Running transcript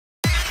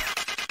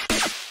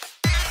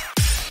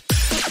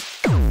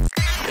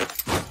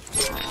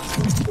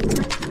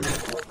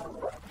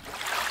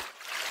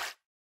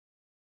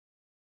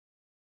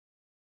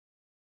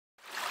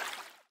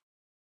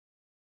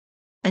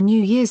A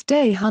New Year's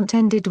Day hunt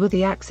ended with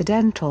the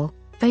accidental,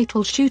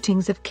 fatal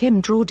shootings of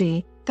Kim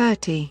Drawdy,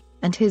 30,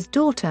 and his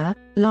daughter,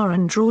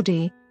 Lauren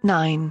Drawdy,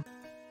 9.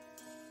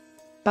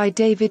 By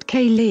David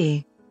K.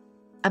 Lee.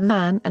 A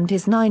man and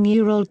his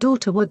 9-year-old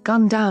daughter were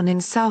gunned down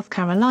in South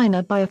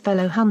Carolina by a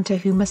fellow hunter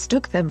who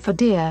mistook them for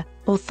deer,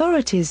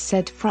 authorities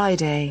said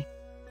Friday.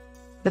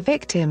 The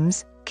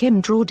victims,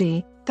 Kim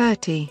Drawdy,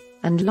 30,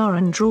 and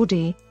Lauren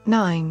Drawdy,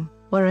 9,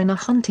 were in a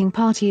hunting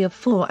party of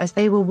 4 as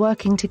they were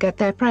working to get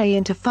their prey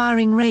into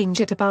firing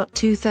range at about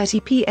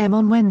 2:30 p.m.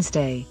 on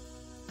Wednesday.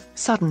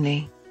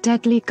 Suddenly,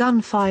 deadly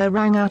gunfire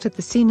rang out at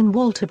the scene in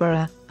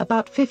Walterboro,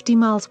 about 50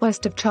 miles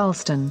west of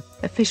Charleston,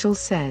 officials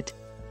said.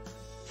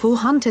 4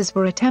 hunters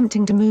were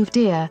attempting to move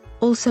deer,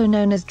 also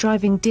known as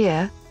driving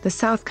deer, the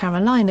South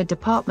Carolina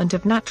Department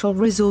of Natural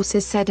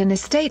Resources said in a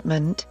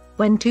statement,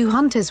 when 2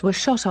 hunters were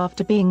shot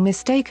after being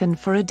mistaken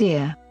for a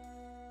deer.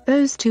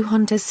 Those 2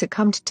 hunters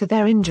succumbed to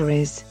their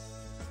injuries.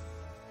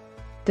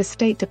 The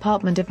State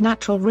Department of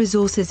Natural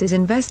Resources is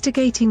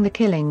investigating the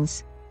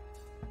killings.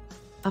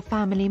 A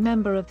family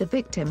member of the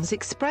victims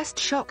expressed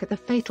shock at the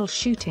fatal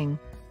shooting.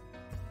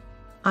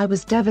 "I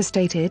was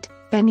devastated,"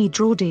 Benny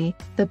Drawdy,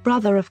 the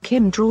brother of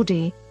Kim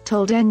Drawdy,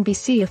 told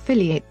NBC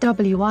affiliate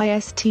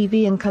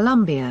WIS-TV in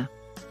Columbia.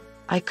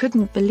 "I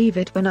couldn't believe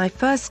it when I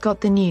first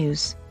got the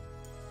news.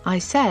 I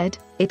said,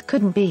 it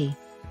couldn't be.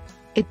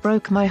 It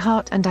broke my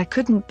heart and I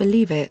couldn't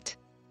believe it."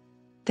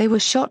 They were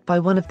shot by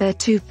one of their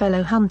 2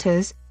 fellow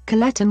hunters,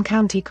 Colleton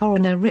County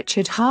Coroner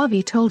Richard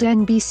Harvey told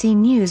NBC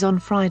News on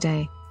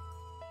Friday.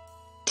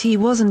 It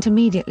wasn't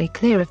immediately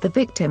clear if the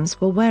victims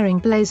were wearing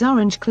blaze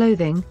orange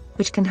clothing,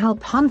 which can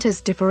help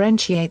hunters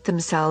differentiate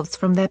themselves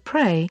from their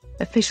prey,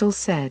 officials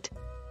said.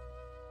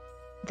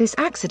 This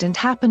accident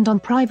happened on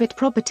private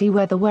property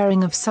where the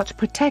wearing of such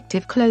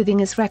protective clothing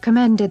is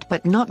recommended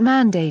but not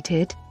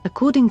mandated,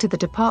 according to the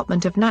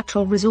Department of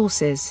Natural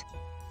Resources.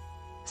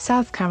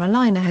 South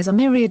Carolina has a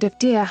myriad of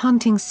deer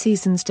hunting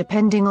seasons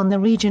depending on the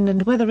region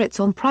and whether it's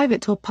on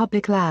private or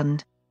public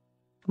land.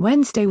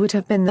 Wednesday would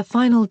have been the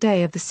final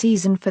day of the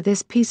season for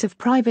this piece of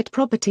private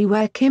property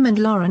where Kim and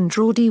Lauren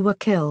Drawdy were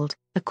killed,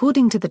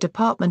 according to the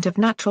Department of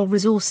Natural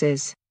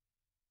Resources.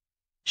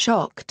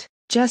 "Shocked,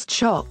 just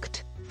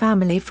shocked,"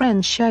 family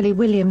friend Shirley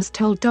Williams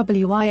told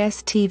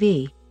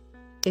WIS-TV.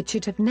 "It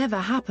should have never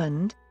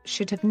happened,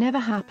 should have never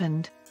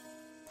happened.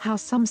 How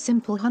some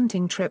simple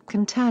hunting trip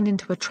can turn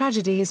into a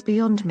tragedy is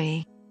beyond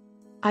me.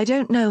 I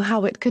don't know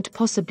how it could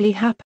possibly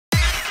happen."